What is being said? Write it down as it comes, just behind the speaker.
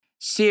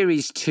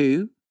Series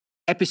 2,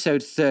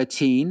 Episode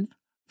 13,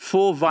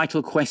 4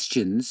 Vital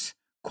Questions.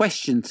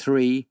 Question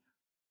 3,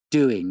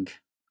 Doing.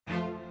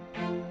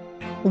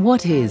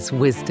 What is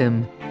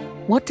wisdom?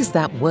 What does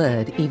that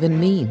word even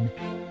mean?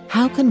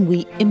 How can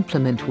we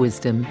implement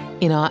wisdom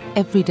in our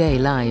everyday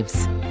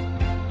lives?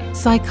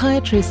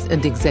 Psychiatrist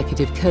and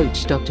executive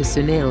coach Dr.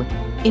 Sunil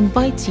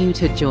invites you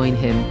to join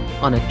him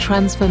on a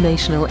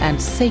transformational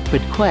and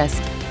sacred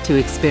quest to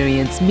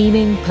experience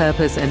meaning,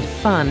 purpose, and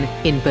fun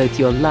in both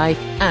your life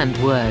and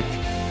work.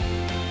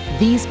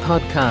 These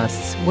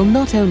podcasts will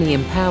not only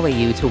empower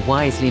you to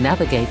wisely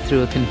navigate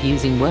through a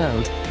confusing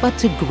world, but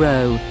to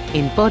grow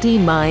in body,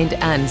 mind,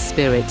 and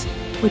spirit,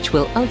 which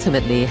will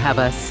ultimately have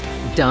us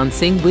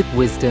dancing with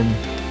wisdom.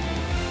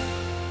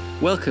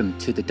 Welcome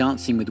to the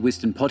Dancing with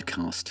Wisdom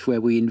podcast, where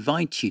we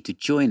invite you to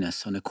join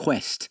us on a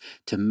quest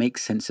to make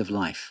sense of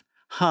life.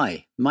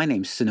 Hi, my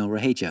name's Sunil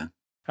Raheja.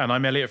 And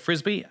I'm Elliot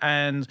Frisby,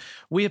 and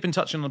we have been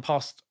touching on the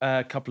past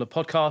couple of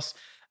podcasts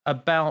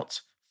about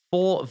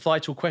 4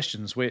 vital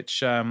questions,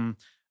 which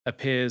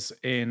appears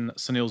in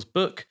Sunil's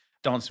book,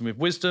 Dancing with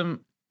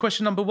Wisdom.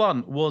 Question number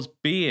 1 was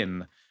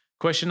being.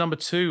 Question number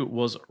 2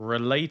 was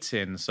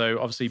relating. So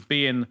obviously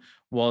being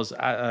was,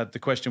 the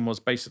question was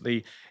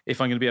basically, if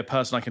I'm going to be a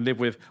person I can live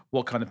with,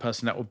 what kind of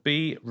person that would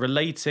be.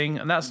 Relating,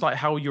 and that's like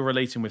how you're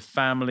relating with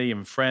family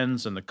and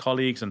friends and the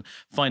colleagues and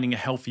finding a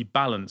healthy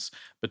balance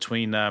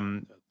between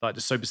like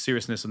the sober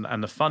seriousness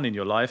and the fun in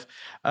your life.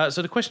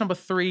 So the question number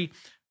 3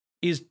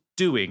 is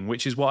doing,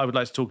 which is what I would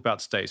like to talk about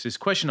today. So it's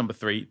question number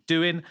 3,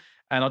 doing,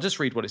 and I'll just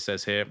read what it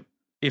says here.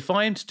 If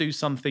I am to do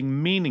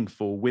something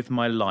meaningful with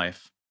my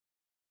life,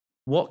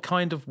 what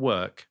kind of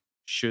work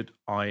should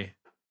I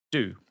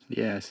do?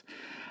 Yes.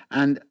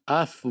 And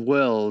our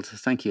world,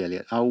 thank you,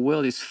 Elliot, our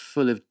world is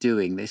full of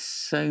doing. There's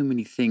so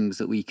many things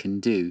that we can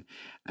do.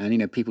 And, you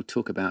know, people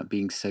talk about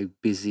being so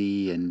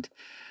busy and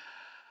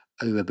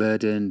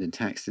overburdened and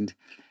taxed.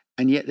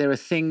 And yet there are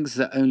things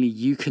that only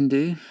you can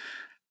do,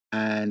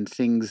 and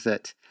things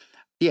that,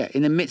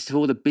 in the midst of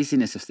all the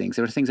busyness of things,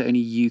 there are things that only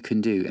you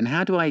can do. And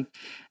how do I,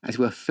 as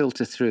well,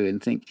 filter through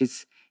and think,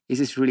 is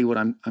this really what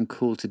I'm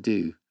called to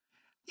do?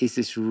 Is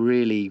this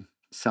really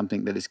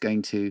something that is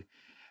going to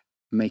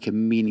make a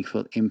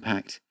meaningful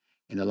impact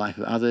in the life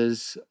of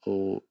others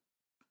or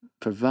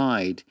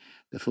provide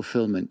the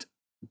fulfillment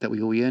that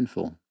we all yearn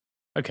for?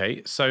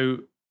 Okay, so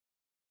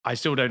I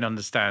still don't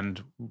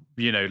understand,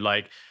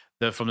 like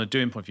from the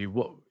doing point of view,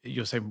 what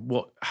you're saying,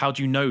 how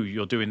do you know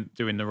you're doing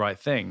the right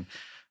thing?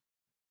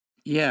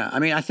 Yeah, I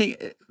mean, I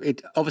think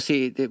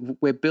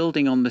we're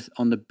building on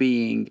the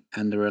being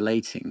and the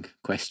relating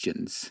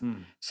questions.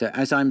 So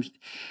as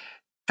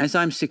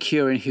I'm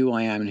secure in who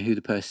I am and who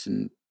the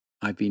person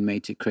I've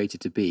been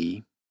created to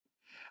be,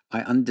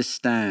 I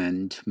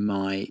understand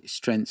my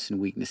strengths and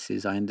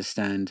weaknesses. I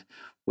understand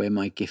where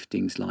my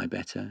giftings lie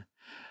better.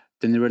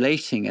 Then the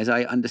relating, as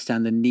I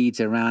understand the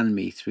needs around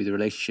me through the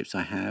relationships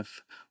I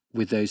have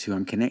with those who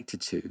I'm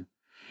connected to.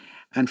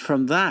 And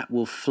from that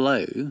will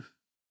flow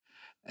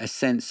a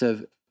sense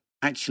of,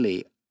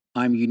 actually,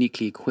 I'm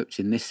uniquely equipped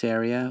in this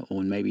area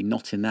or maybe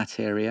not in that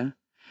area,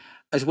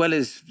 as well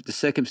as the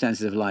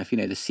circumstances of life,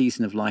 the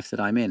season of life that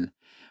I'm in.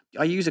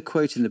 I use a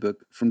quote in the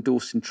book from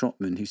Dawson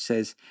Trotman, who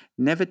says,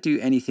 never do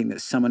anything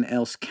that someone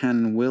else can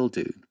and will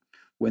do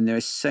when there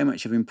is so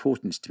much of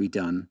importance to be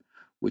done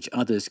which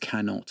others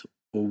cannot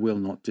or will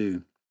not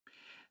do.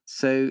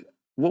 So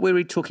what we're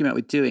really talking about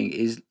with doing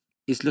is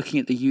looking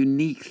at the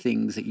unique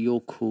things that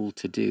you're called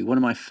to do. One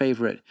of my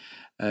favorite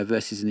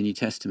verses in the New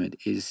Testament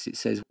is, it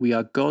says, we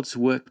are God's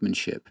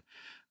workmanship,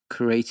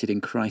 created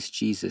in Christ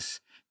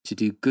Jesus to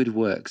do good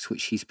works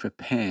which he's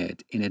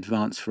prepared in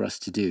advance for us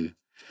to do.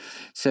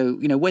 So,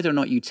 whether or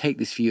not you take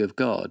this view of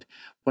God,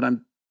 what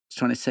I'm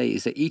trying to say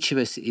is that each of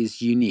us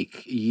is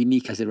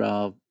unique as there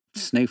are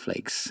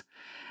snowflakes.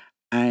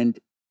 And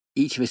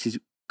each of us has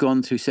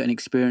gone through certain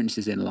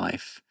experiences in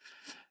life,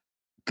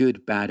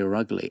 good, bad, or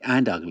ugly.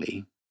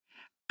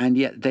 And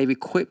yet they've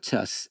equipped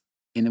us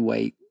in a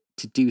way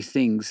to do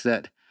things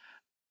that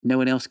no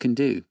one else can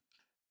do.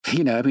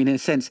 In a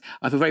sense,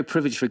 I feel very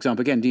privileged, for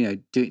example, again,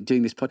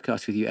 doing this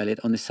podcast with you, Elliot,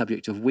 on the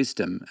subject of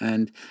wisdom.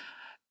 And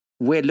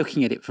we're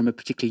looking at it from a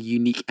particularly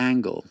unique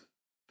angle,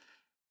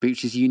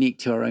 which is unique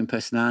to our own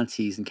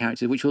personalities and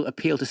characters, which will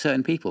appeal to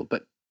certain people,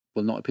 but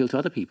will not appeal to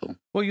other people.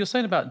 Well, you're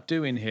saying about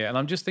doing here, and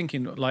I'm just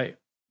thinking,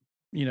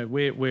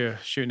 we're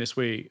shooting this.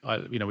 We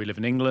live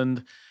in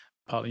England,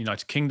 part of the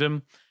United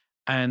Kingdom,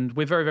 and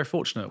we're very, very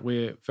fortunate.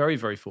 We're very,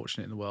 very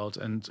fortunate in the world,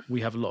 and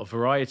we have a lot of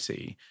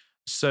variety.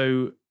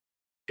 So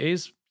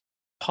is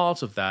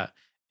part of that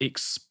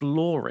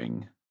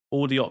exploring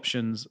all the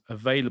options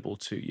available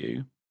to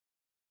you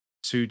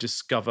to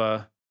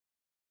discover,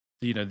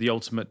 the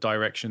ultimate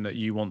direction that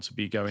you want to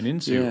be going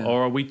into? Yeah.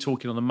 Or are we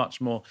talking on a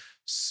much more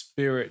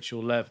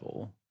spiritual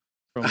level?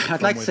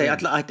 I'd like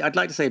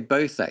to say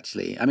both,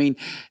 actually. I mean,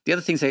 the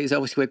other thing to say is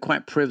obviously we're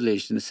quite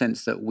privileged in the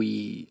sense that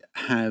we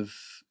have,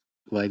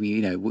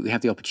 we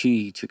have the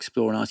opportunity to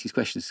explore and ask these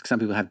questions. Some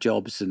people have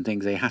jobs and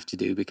things they have to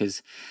do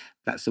because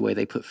that's the way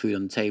they put food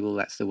on the table.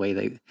 That's the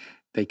way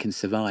they can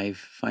survive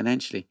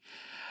financially.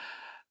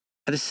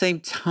 At the same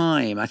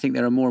time, I think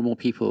there are more and more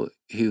people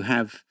who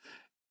have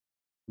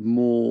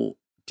more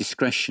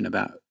discretion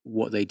about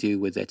what they do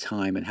with their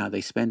time and how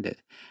they spend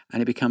it.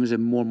 And it becomes a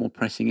more and more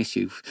pressing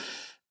issue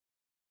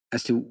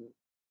as to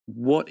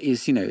what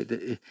is,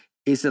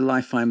 is the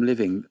life I'm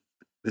living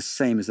the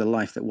same as the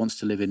life that wants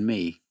to live in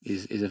me,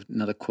 is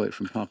another quote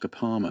from Parker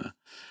Palmer,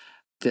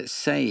 that's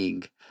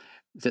saying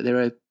that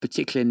there are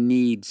particular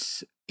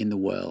needs in the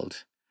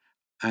world,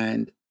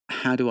 and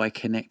how do I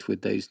connect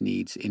with those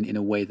needs in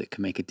a way that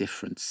can make a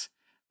difference?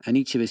 And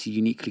each of us are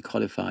uniquely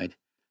qualified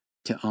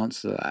to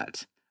answer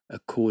that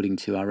according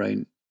to our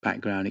own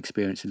background,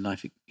 experience in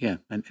life,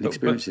 and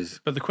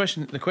experiences. But the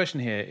question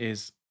here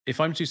is, if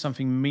I'm to do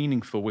something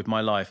meaningful with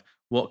my life,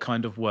 what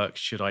kind of work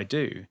should I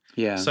do?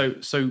 Yeah. So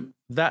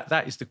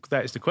that is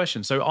the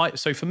question.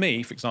 So for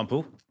me, for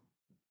example,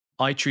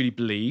 I truly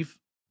believe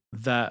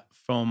that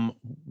from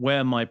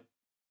where my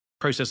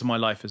process of my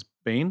life has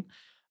been,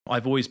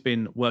 I've always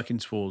been working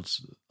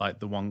towards like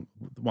the one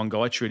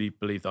goal. I truly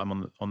believe that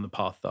I'm on the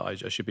path that I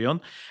should be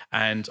on,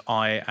 and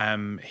I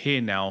am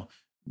here now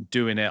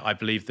doing it. I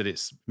believe that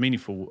it's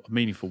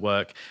meaningful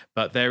work,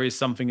 but there is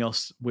something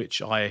else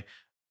which I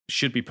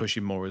should be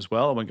pushing more as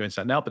well. I won't go into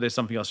that now, but there's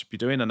something else I should be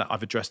doing, and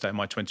I've addressed that in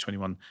my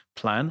 2021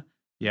 plan.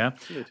 Yeah.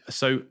 Good.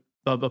 So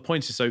the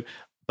point is,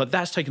 but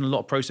that's taken a lot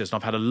of process, and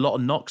I've had a lot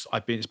of knocks.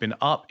 It's been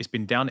up, it's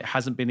been down. It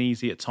hasn't been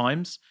easy at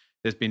times.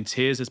 There's been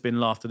tears, there's been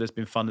laughter, there's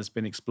been fun, there's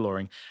been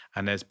exploring,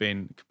 and there's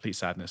been complete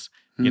sadness.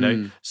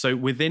 So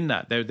within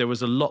that, there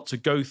was a lot to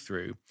go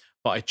through,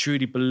 but I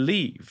truly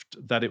believed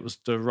that it was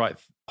the right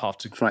path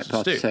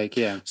to take.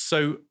 Yeah.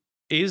 So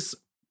is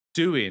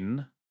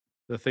doing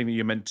the thing that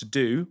you're meant to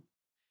do,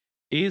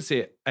 is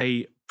it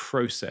a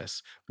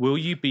process? Will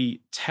you be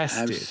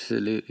tested?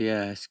 Absolutely,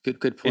 yeah. It's good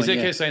point. Is it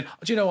a case saying,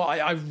 do you know what,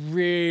 I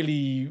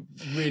really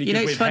good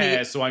with funny,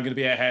 hair, so I'm going to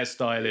be a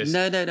hairstylist?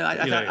 No.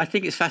 I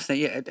think it's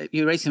fascinating. Yeah,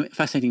 you raise some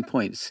fascinating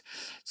points.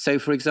 So,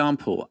 for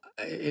example,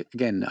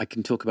 again, I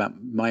can talk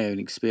about my own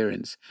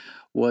experience.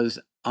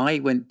 I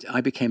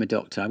became a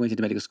doctor. I went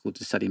into medical school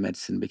to study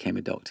medicine, became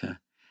a doctor,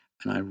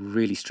 and I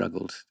really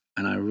struggled,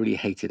 and I really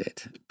hated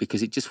it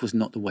because it just was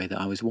not the way that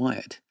I was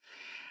wired.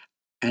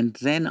 And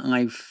then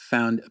I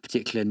found a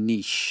particular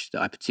niche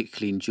that I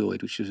particularly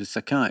enjoyed, which was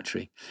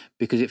psychiatry,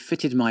 because it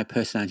fitted my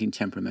personality and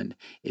temperament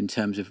in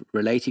terms of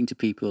relating to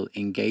people,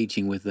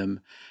 engaging with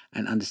them,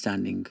 and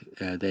understanding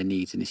their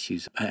needs and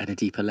issues at a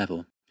deeper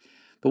level.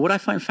 But what I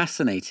find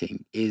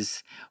fascinating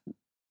is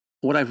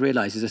what I've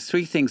realized is there's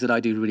three things that I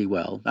do really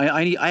well.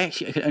 I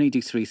actually can only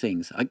do three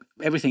things.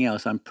 Everything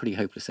else I'm pretty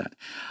hopeless at.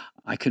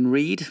 I can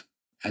read,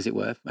 as it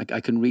were. I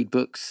can read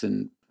books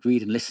and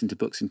read and listen to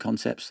books and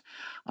concepts.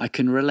 I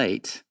can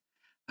relate,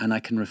 and I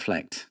can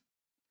reflect.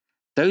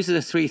 Those are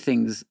the three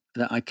things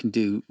that I can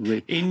do.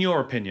 In your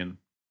opinion?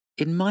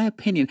 In my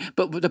opinion.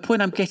 But the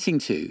point I'm getting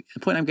to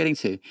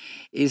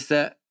is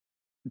that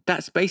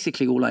that's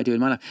basically all I do in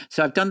my life.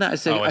 So I've done that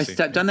as I've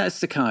done that as a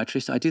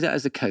psychiatrist. I do that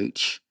as a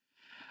coach.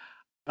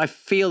 I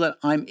feel that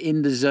I'm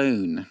in the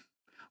zone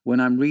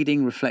when I'm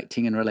reading,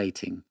 reflecting, and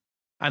relating.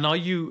 And are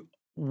you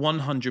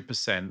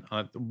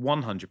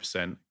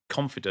 100%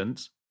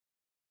 confident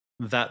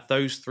that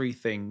those three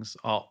things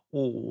are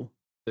all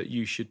that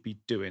you should be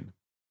doing?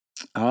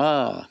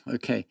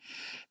 Okay.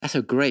 That's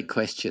a great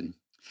question.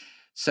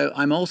 So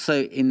I'm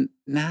also in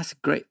a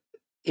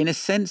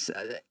sense,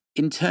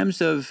 in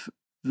terms of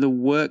the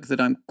work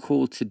that I'm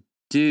called to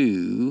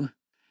do,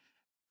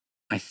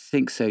 I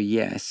think so,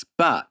 yes.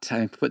 But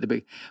I'm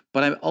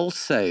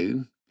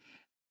also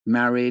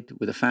married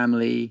with a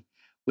family,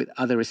 with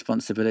other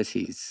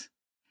responsibilities.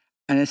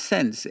 And in a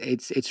sense,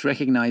 it's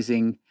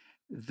recognizing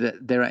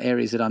that there are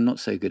areas that I'm not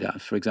so good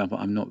at. For example,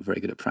 I'm not very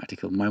good at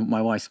practical.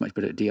 My wife's much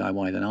better at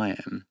DIY than I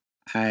am.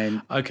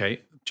 And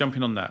okay,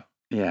 jumping on that.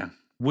 Yeah.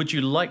 Would you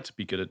like to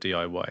be good at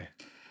DIY?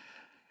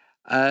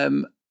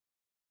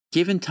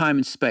 Given time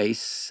and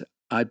space,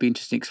 I'd be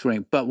interested in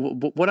exploring. But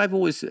what I've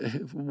always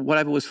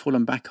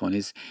fallen back on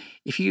is,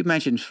 if you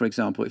imagine, for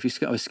example, if you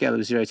got a scale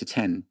of 0 to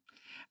 10,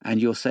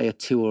 and you'll say a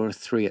 2 or a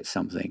 3 at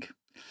something,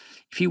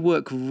 if you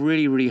work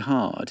really, really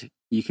hard,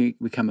 you can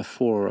become a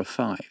 4 or a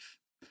 5.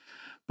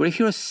 But if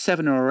you're a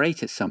 7 or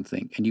 8 at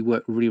something and you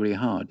work really, really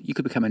hard, you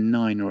could become a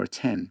 9 or a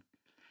 10.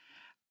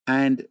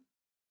 And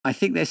I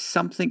think there's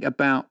something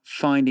about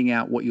finding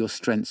out what your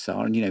strengths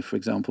are. And, for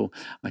example,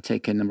 I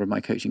take a number of my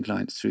coaching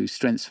clients through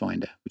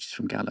StrengthsFinder, which is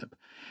from Gallup.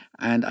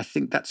 And I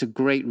think that's a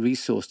great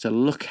resource to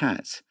look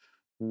at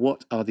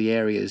what are the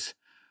areas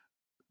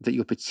that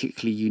you're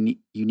particularly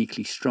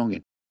uniquely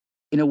strong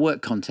in a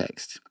work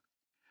context.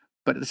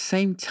 But at the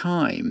same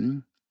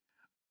time,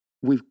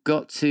 we've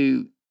got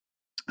to,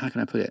 how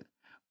can I put it?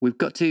 We've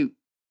got to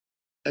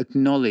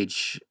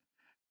acknowledge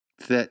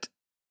that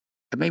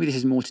maybe this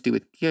is more to do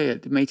with,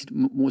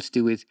 more to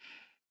do with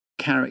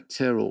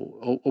character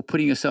or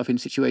putting yourself in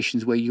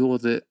situations where you're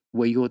the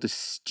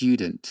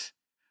student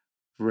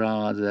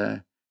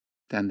rather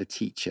than the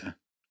teacher.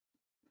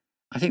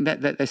 I think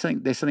that there's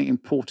something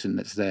important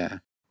that's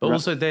there. But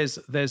also there's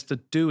the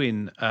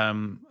doing,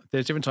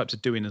 there's different types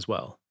of doing as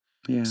well.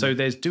 Yeah. So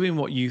there's doing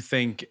what you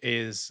think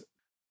is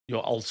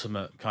your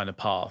ultimate kind of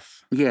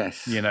path.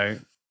 Yes. You know,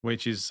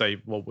 which is,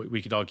 say, what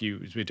we could argue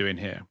is we're doing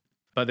here.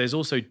 But there's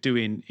also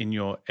doing in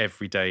your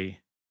everyday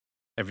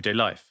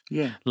life.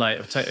 Yeah. Like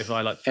if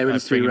I like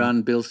errands to be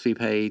run, bills to be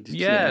paid.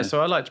 Yeah.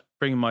 So I like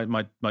bringing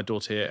my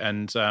daughter here,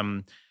 and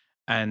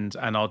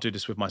I'll do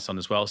this with my son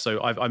as well.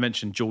 So I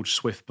mentioned George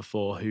Swift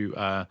before, who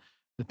has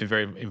been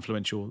very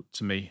influential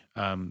to me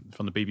from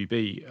the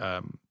BBB.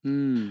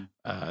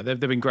 They've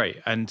been great,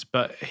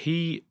 but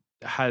he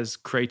has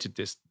created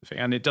this thing,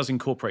 and it does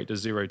incorporate the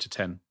 0 to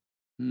 10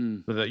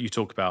 that you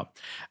talk about.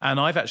 And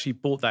I've actually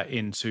brought that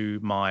into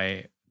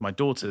my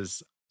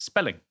daughter's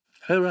spelling.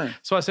 Oh, right.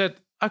 So I said,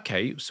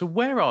 okay, so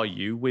where are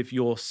you with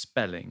your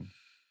spelling?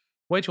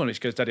 Where do you want it? She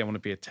goes, Daddy, I want to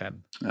be a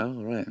 10.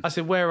 Oh, right. I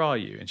said, where are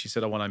you? And she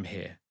said, I'm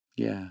here.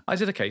 Yeah. I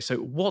said, okay, so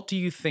what do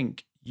you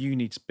think you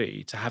need to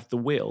be to have the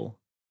will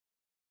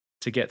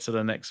to get to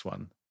the next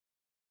one?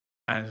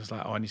 And it was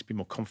like, I need to be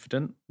more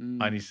confident.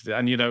 I need to,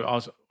 and I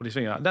was, what do you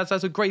think? That's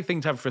a great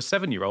thing to have for a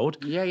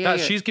 7-year-old. Yeah.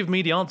 She's given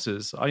me the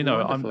answers. I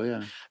know.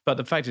 Wonderful, But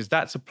the fact is,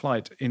 that's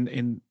applied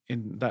in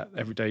that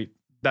everyday.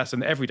 That's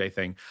an everyday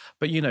thing.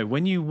 But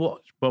when you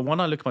watch, when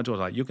I look at my daughter,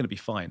 like, you're going to be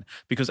fine,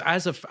 because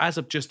as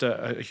of just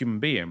a human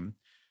being,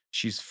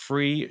 she's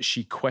free.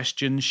 She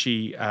questions.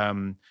 She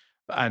and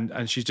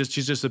she's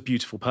just a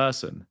beautiful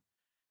person.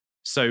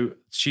 So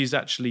she's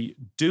actually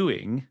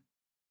doing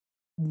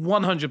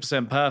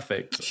 100%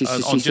 perfect. She's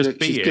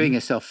giving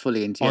herself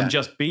fully into on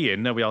just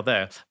being. No, we are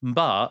there.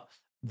 But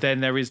then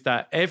there is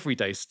that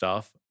everyday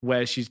stuff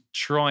where she's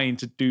trying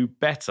to do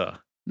better.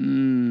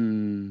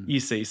 You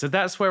see, so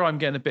that's where I'm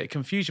getting a bit of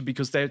confusion,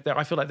 because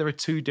I feel like there are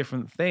two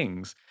different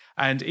things.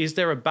 And is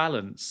there a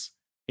balance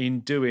in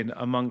doing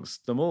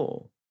amongst them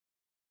all?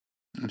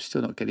 I'm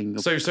still not getting.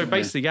 So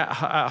basically,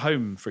 at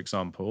home, for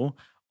example,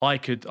 I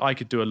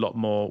could do a lot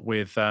more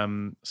with,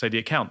 say, the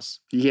accounts.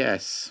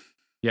 Yes.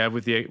 Yeah,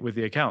 with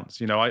the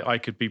accounts, I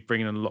could be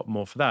bringing in a lot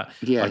more for that.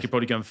 Yeah. I could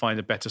probably go and find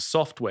a better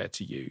software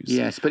to use.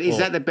 Yes, but is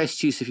that the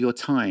best use of your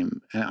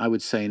time? I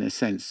would say, in a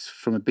sense,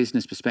 from a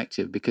business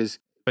perspective, because.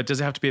 But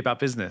does it have to be about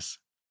business?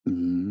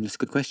 That's a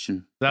good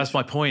question. That's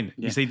my point.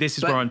 Yeah. You see, this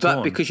is where I'm torn.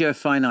 But because you have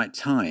finite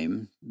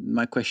time,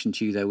 my question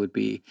to you, though, would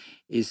be,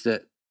 is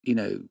that,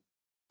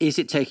 is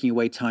it taking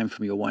away time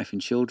from your wife and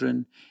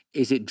children?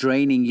 Is it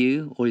draining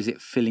you, or is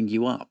it filling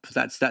you up?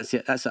 That's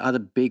it. That's the other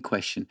big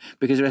question,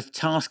 because there are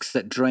tasks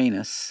that drain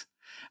us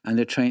and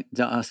there are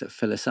tasks that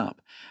fill us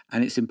up.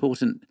 And it's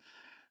important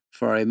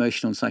for our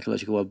emotional and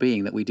psychological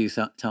well-being that we do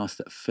tasks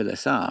that fill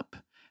us up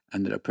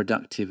and that are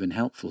productive and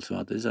helpful to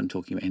others. I'm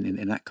talking about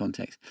in that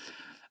context.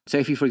 So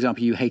if you, for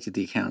example, you hated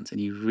the accounts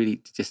and you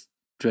really just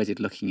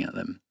dreaded looking at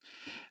them,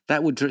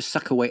 that would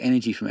suck away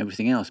energy from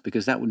everything else,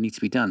 because that would need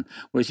to be done.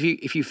 Whereas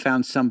if you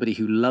found somebody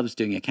who loves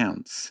doing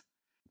accounts,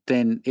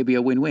 then it'd be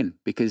a win-win,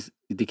 because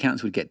the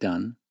accounts would get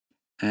done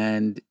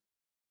and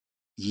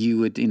you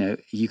would,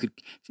 you could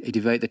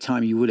devote the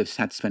time you would have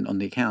had to spend on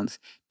the accounts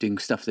doing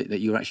stuff that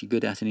you're actually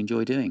good at and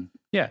enjoy doing.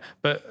 Yeah,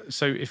 but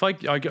so if I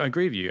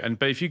agree with you,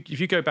 but if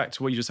you go back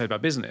to what you just said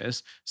about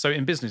business, so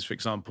in business, for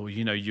example,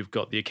 you've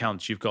got the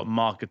accounts, you've got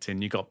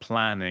marketing, you've got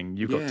planning,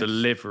 you've got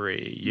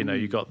delivery,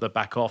 you've got the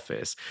back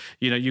office,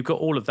 you've got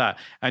all of that,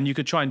 and you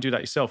could try and do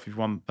that yourself with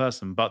one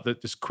person, but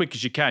as quick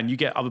as you can, you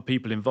get other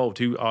people involved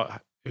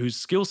whose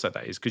skill set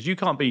that is, because you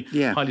can't be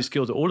highly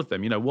skilled at all of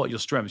them. What are your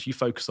strengths? You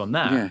focus on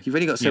that. Yeah, you've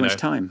only got so much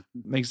time.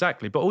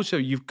 Exactly, but also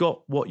you've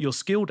got what you're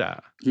skilled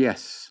at.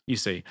 Yes, you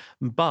see,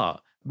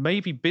 but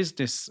maybe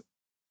business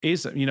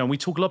is, we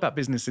talk a lot about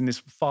business in this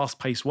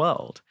fast-paced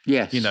world.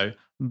 Yes.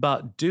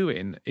 But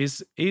doing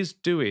is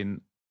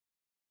doing,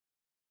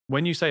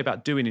 when you say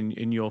about doing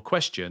in your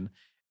question,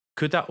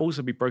 could that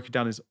also be broken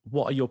down as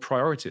what are your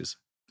priorities?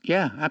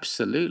 Yeah,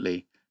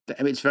 absolutely.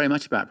 It's very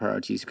much about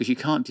priorities, because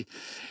I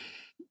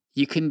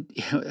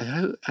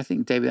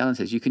think David Allen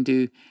says, you can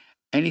do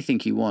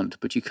anything you want,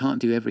 but you can't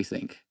do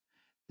everything.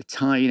 The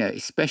time,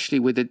 especially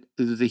with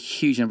the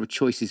huge number of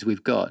choices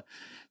we've got.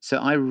 So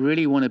I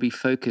really want to be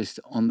focused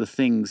on the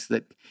things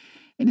that,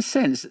 in a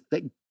sense,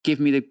 that give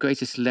me the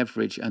greatest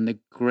leverage and the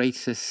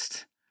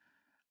greatest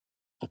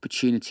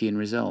opportunity and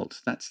result.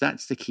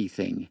 That's the key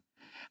thing.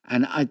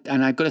 And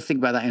I've got to think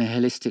about that in a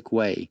holistic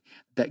way,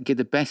 that give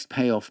the best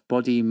payoff,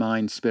 body,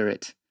 mind,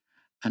 spirit,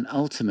 and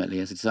ultimately,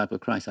 as a disciple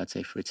of Christ, I'd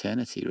say for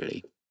eternity,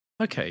 really.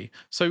 Okay.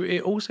 So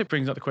it also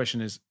brings up the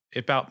question is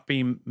about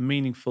being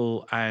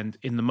meaningful and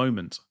in the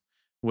moment,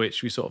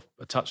 which we sort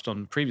of touched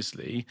on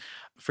previously.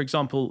 For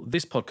example,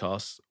 this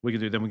podcast we're going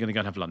to do, then we're going to go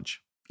and have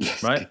lunch.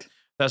 Yes, right? Good.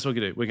 That's what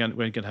we're going to do.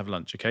 We're going to have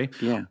lunch, okay?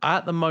 Yeah.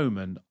 At the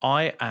moment,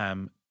 I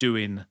am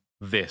doing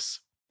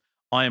this.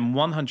 I am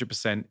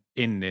 100%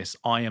 in this.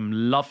 I am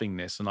loving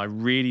this. And I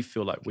really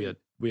feel like we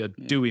are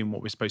doing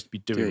what we're supposed to be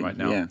doing right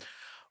now. Yeah.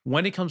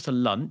 When it comes to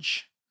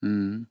lunch,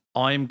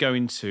 I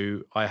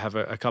have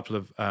a couple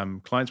of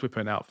clients we're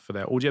putting out for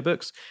their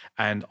audiobooks,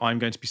 and I'm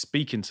going to be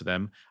speaking to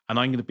them, and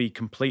I'm going to be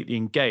completely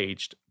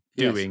engaged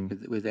doing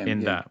with them,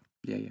 in that.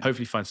 Yeah.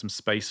 Hopefully find some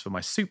space for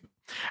my soup.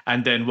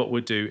 And then what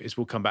we'll do is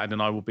we'll come back and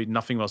then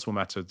nothing else will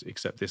matter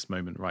except this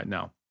moment right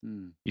now.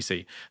 You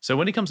see. So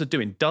when it comes to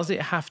doing, does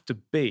it have to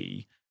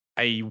be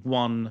a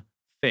one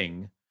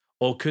thing,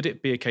 or could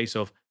it be a case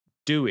of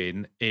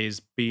doing is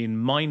being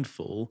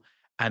mindful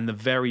and the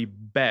very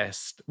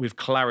best with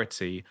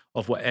clarity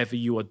of whatever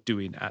you are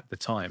doing at the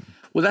time?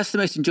 Well, that's the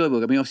most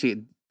enjoyable. I mean,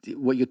 obviously,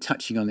 what you're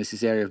touching on is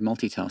this area of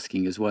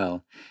multitasking as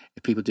well.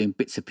 People doing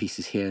bits and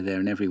pieces here, there,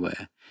 and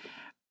everywhere,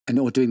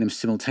 or doing them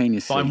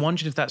simultaneously. But I'm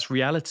wondering if that's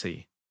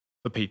reality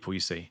for people, you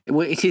see.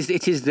 Well, it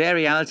is their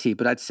reality,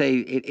 but I'd say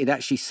it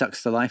actually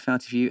sucks the life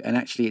out of you, and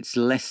actually it's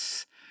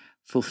less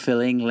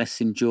fulfilling, less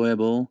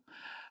enjoyable,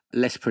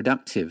 less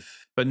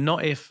productive. But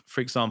not if,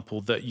 for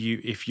example,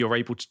 if you're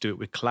able to do it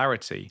with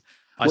clarity.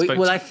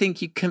 I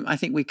think you can. I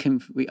think we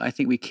can. I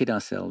think we kid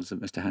ourselves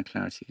as to how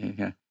clarity.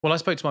 Yeah. Well, I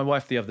spoke to my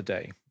wife the other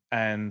day,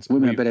 and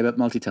women are better about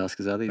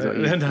multitaskers, are they?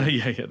 No,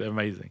 yeah, they're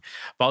amazing.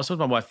 But I was talking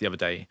to my wife the other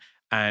day,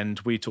 and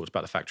we talked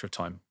about the factor of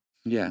time.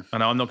 Yeah.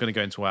 And I'm not going to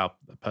go into our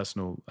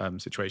personal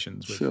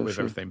situations with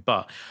everything.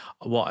 But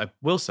what I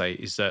will say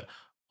is that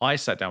I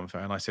sat down with her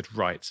and I said,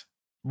 right,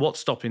 what's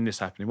stopping this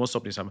happening? What's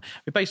stopping this happening?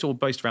 We're all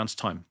based around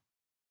time.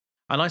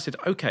 And I said,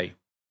 okay,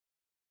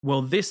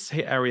 well, this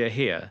area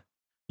here,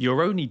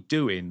 you're only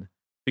doing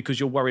because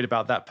you're worried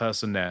about that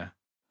person there.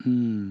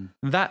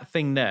 That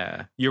thing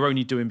there, you're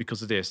only doing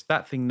because of this.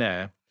 That thing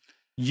there,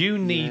 you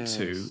need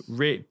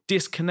to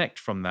disconnect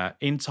from that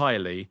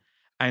entirely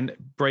and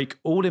break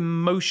all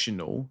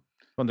emotional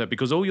from that,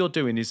 because all you're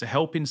doing is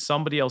helping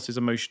somebody else's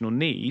emotional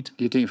need.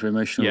 You're doing it for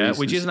emotional reasons.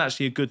 Which isn't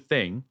actually a good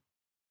thing.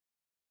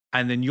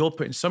 And then you're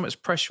putting so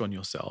much pressure on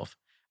yourself,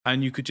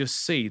 and you could just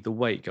see the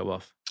weight go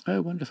off.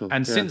 Oh, wonderful.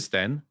 And since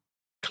then,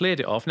 cleared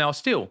it off. Now,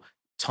 still,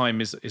 time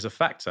is a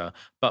factor,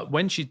 but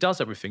when she does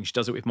everything, she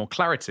does it with more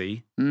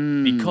clarity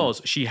because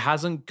she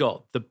hasn't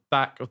got the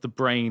back of the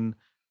brain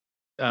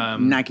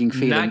nagging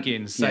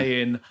feeling.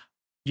 Saying,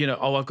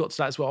 I've got to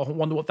that as well. I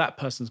wonder what that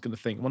person's going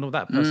to think. I wonder what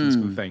that person's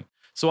going to think.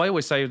 So I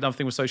always say another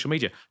thing with social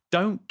media,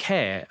 don't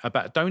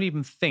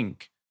even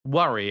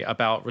worry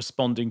about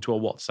responding to a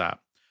WhatsApp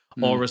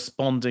or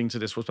responding to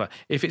this.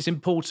 If it's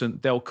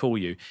important, they'll call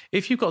you.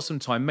 If you've got some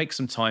time, make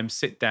some time,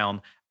 sit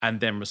down and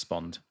then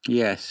respond.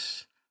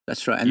 Yes,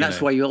 that's right. And that's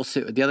why you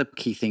also, the other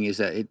key thing is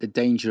that the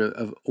danger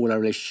of all our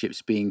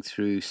relationships being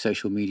through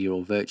social media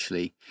or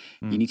virtually,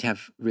 you need to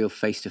have real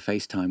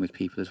face-to-face time with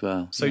people as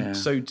well.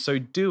 So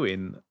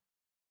doing.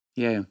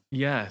 Yeah.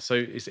 Yeah. So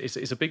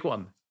it's a big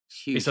one.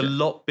 It's huge. It's a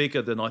lot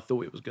bigger than I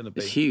thought it was going to be.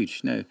 It's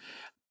huge. No,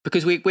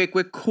 because we're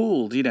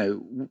called,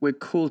 we're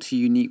called to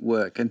unique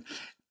work, and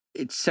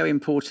it's so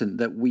important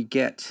that we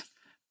get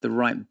the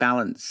right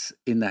balance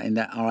in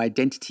that our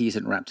identity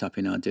isn't wrapped up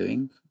in our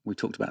doing. We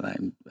talked about that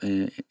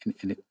in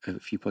a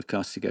few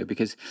podcasts ago,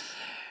 because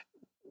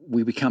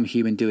we become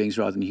human doings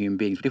rather than human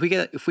beings. But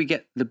if we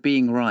get the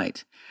being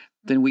right,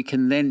 then we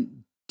can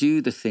then do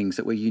the things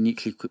that we're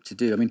uniquely equipped to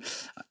do. I mean,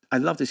 I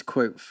love this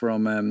quote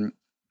from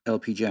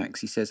L.P.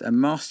 Jacks. He says, "A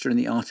master in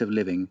the art of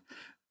living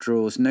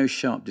draws no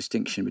sharp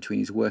distinction between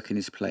his work and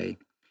his play,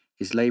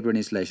 his labour and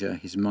his leisure,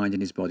 his mind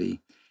and his body,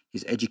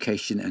 his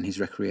education and his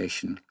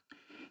recreation.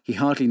 He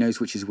hardly knows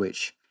which is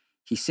which.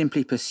 He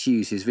simply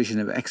pursues his vision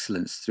of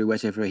excellence through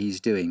whatever he's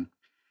doing,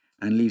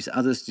 and leaves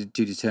others to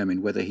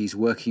determine whether he's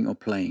working or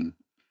playing.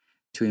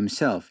 To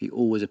himself, he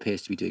always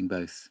appears to be doing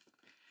both."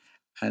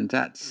 And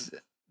that's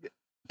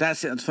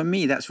for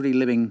me, that's really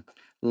living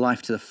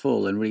life to the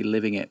full and really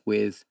living it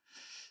with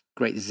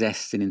great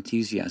zest and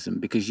enthusiasm,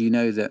 because you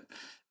know that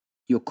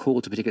you're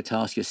called to a particular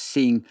task. You're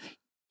seeing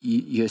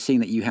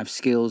that you have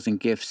skills and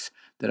gifts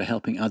that are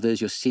helping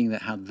others. You're seeing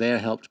that how they're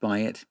helped by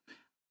it.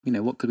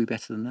 What could be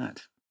better than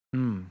that?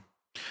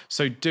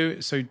 So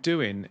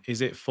doing,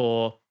 is it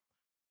for,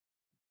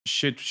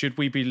 should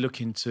we be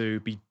looking to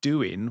be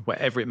doing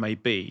whatever it may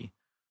be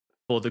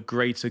for the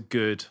greater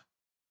good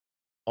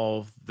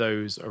of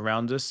those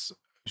around us?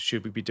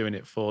 Should we be doing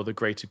it for the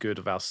greater good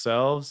of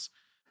ourselves?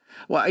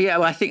 Well, yeah.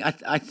 Well, I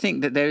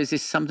think that there is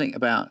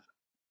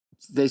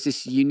there's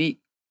this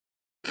unique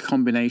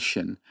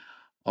combination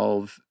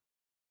of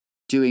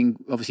doing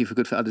obviously for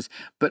good for others,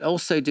 but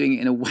also doing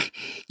it in a way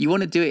you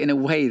want to do it in a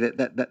way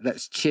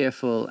that's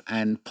cheerful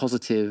and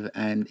positive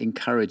and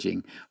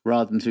encouraging,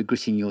 rather than through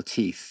gritting your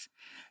teeth.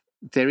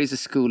 There is a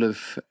school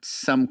of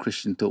some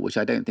Christian thought, which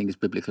I don't think is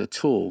biblical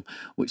at all,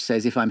 which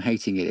says if I'm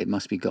hating it, it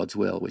must be God's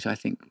will, which I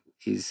think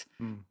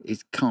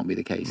can't be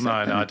the case. No,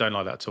 I don't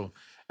like that at all.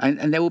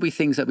 And there will be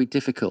things that will be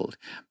difficult.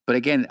 But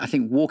again, I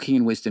think walking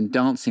in wisdom,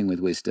 dancing with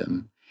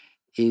wisdom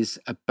is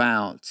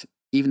about,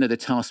 even though the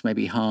task may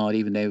be hard,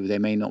 even though they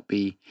may not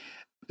be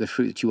the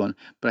fruit that you want,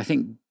 but I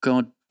think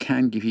God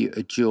can give you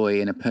a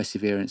joy and a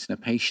perseverance and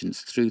a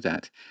patience through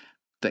that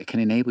can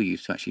enable you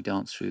to actually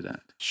dance through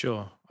that.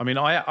 Sure. I mean,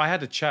 I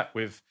had a chat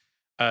with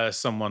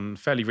someone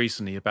fairly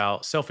recently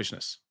about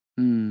selfishness.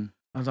 I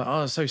was like,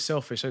 oh, so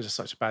selfish. Those are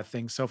such a bad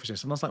thing,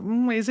 selfishness. And I was like,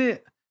 is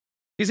it?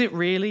 Is it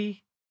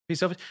really? Be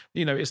selfish?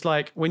 It's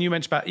like when you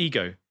mentioned about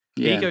ego.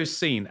 Yeah. Ego's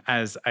seen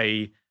as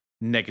a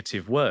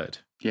negative word.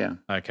 Yeah.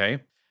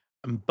 Okay.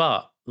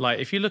 But like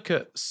if you look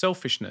at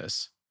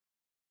selfishness,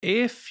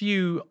 if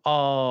you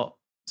are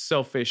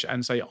selfish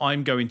and say,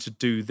 I'm going to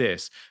do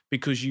this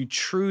because you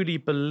truly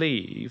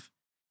believe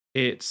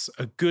it's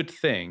a good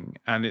thing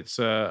and it's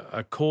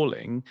a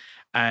calling,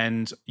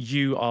 and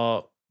you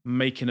are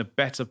making a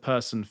better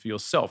person for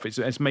yourself,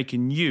 it's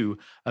making you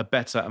a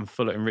better and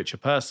fuller and richer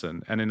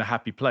person and in a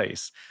happy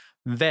place,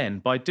 then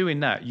by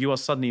doing that, you are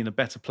suddenly in a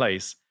better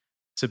place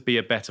to be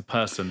a better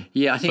person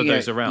I think, for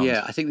those around.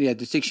 Yeah, I think the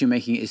distinction you're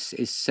making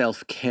is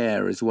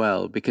self-care as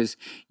well, because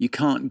you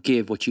can't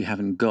give what you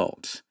haven't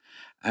got.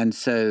 And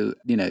so,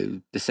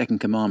 the second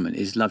commandment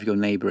is love your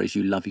neighbor as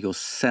you love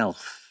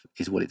yourself,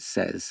 is what it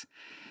says.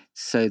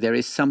 So there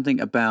is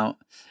something about,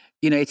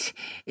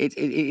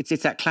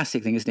 it's that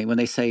classic thing, isn't it? When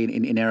they say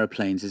in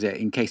aeroplanes, is that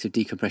in case of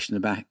decompression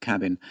in the back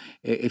cabin,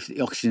 if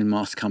the oxygen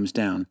mask comes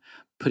down,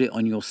 put it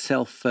on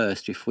yourself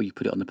first before you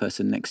put it on the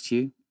person next to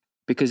you.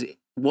 Because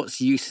what's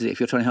use is it if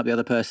you're trying to help the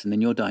other person,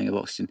 then you're dying of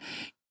oxygen.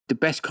 The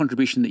best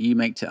contribution that you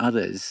make to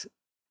others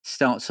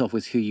starts off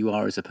with who you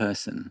are as a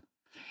person.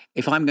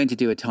 If I'm going to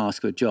do a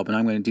task or a job and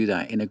I'm going to do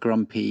that in a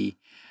grumpy,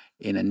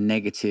 in a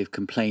negative,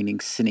 complaining,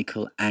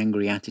 cynical,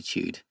 angry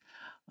attitude,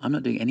 I'm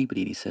not doing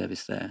anybody any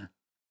service there.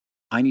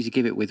 I need to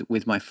give it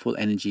with my full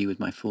energy, with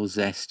my full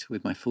zest,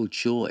 with my full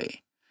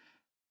joy.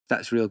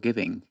 That's real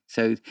giving.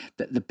 So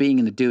the being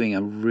and the doing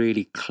are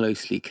really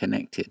closely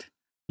connected.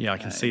 Yeah, I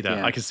can see that.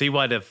 Yeah. I can see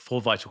why they're 4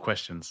 vital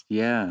questions.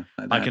 Yeah.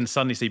 I can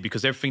suddenly see,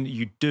 because everything that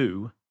you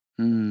do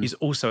is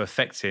also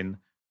affecting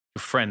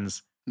your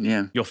friends,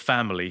 your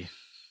family.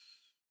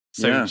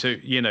 So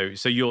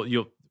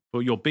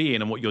your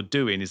being and what you're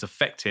doing is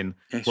affecting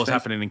what's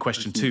happening in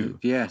question 2.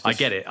 Yeah, I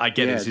get it.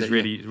 This is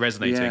really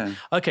resonating. Yeah.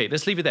 Okay,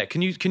 let's leave it there.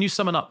 Can you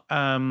sum up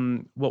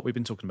what we've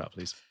been talking about,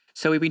 please?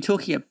 So we've been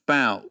talking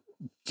about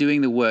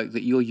doing the work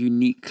that you're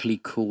uniquely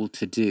called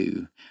to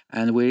do,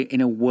 and we're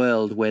in a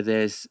world where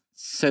there's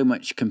so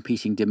much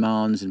competing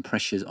demands and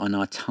pressures on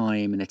our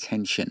time and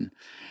attention.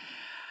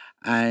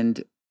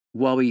 And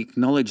while we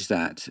acknowledge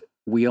that,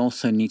 we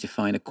also need to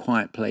find a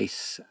quiet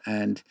place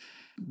and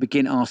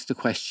begin ask the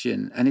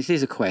question, and this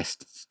is a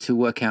quest to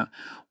work out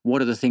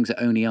what are the things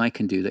that only I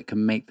can do that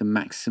can make the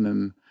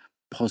maximum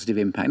positive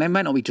impact. Now, it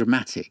might not be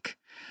dramatic,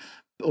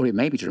 or it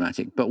may be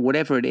dramatic, but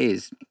whatever it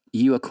is,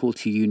 you are called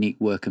to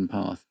unique work and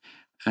path.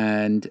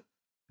 And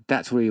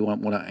that's really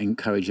what I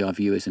encourage our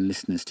viewers and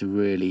listeners to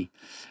really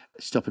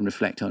stop and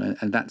reflect on.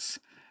 And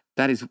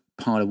that is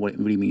part of what it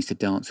really means to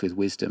dance with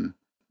wisdom.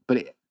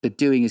 But the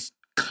doing is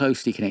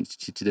closely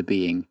connected to the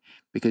being,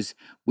 because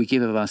we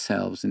give of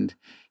ourselves. And,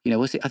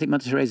 I think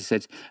Mother Teresa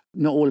said,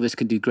 not all of us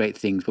can do great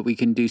things, but we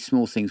can do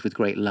small things with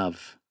great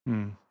love.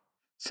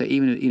 So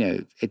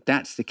even,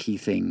 that's the key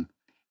thing.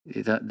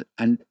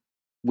 And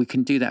we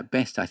can do that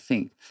best, I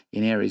think,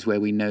 in areas where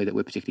we know that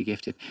we're particularly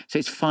gifted. So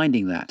it's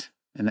finding that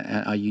and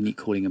our unique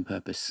calling and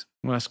purpose.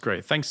 Well, that's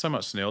great. Thanks so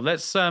much, Sunil.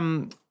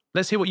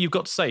 Let's hear what you've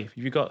got to say. If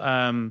you've got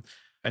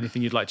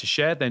anything you'd like to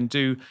share, then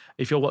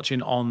if you're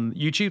watching on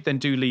YouTube, then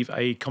do leave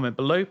a comment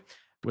below.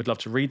 We'd love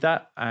to read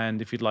that.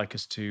 And if you'd like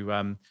us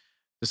to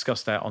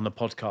discuss that on the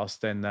podcast,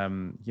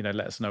 then,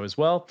 let us know as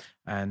well.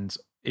 And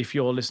if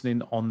you're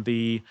listening on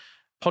the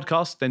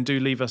podcast, then do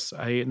leave us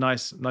a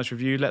nice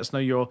review. Let us know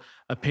your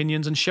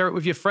opinions and share it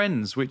with your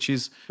friends, which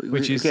is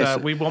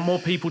we want more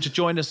people to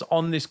join us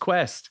on this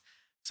quest.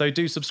 So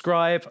do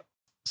subscribe.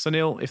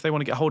 Sunil, if they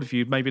want to get hold of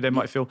you, maybe they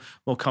might feel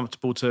more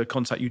comfortable to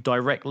contact you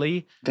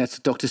directly. That's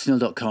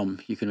drsunil.com.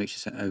 You can reach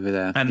us over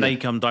there. And they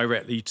come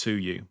directly to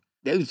you.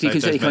 You can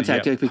certainly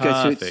contact us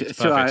because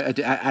through our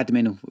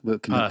admin.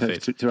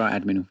 Through our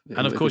admin.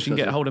 And of course, you can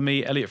get a hold of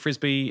me, Elliot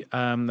Frisby,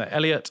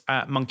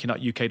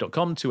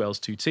 Elliot@monkeynutuk.com, 2 L's,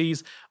 2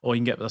 T's, or you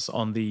can get us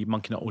on the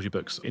Monkey Nut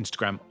Audiobooks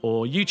Instagram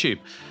or YouTube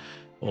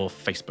or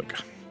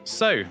Facebook.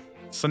 So,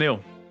 Sunil,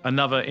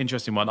 another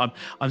interesting one.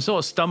 I'm sort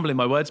of stumbling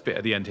my words a bit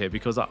at the end here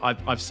because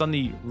I've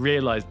suddenly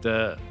realised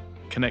the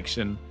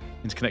connection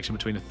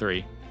between the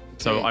 3.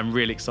 So okay. I'm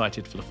really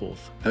excited for the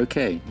 4th.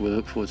 Okay, we'll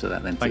look forward to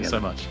that then. Thanks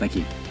together. So much. Thank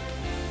you.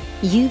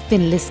 You've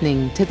been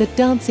listening to the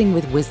Dancing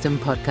with Wisdom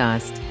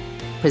podcast,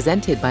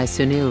 presented by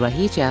Sunil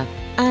Rahija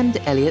and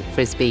Elliot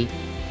Frisby.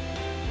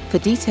 For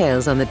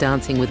details on the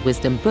Dancing with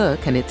Wisdom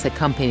book and its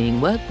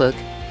accompanying workbook,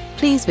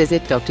 please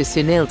visit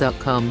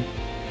drsunil.com.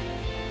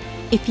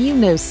 If you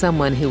know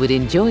someone who would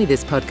enjoy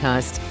this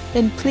podcast,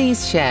 then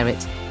please share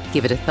it,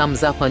 give it a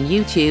thumbs up on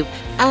YouTube,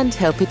 and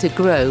help it to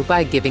grow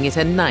by giving it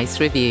a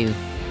nice review.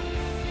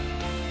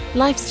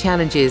 Life's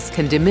challenges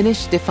can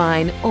diminish,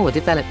 define, or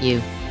develop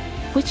you.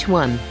 Which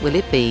one will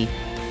it be?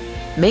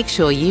 Make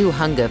sure you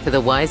hunger for the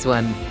wise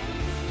one.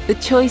 The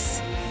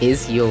choice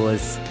is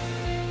yours.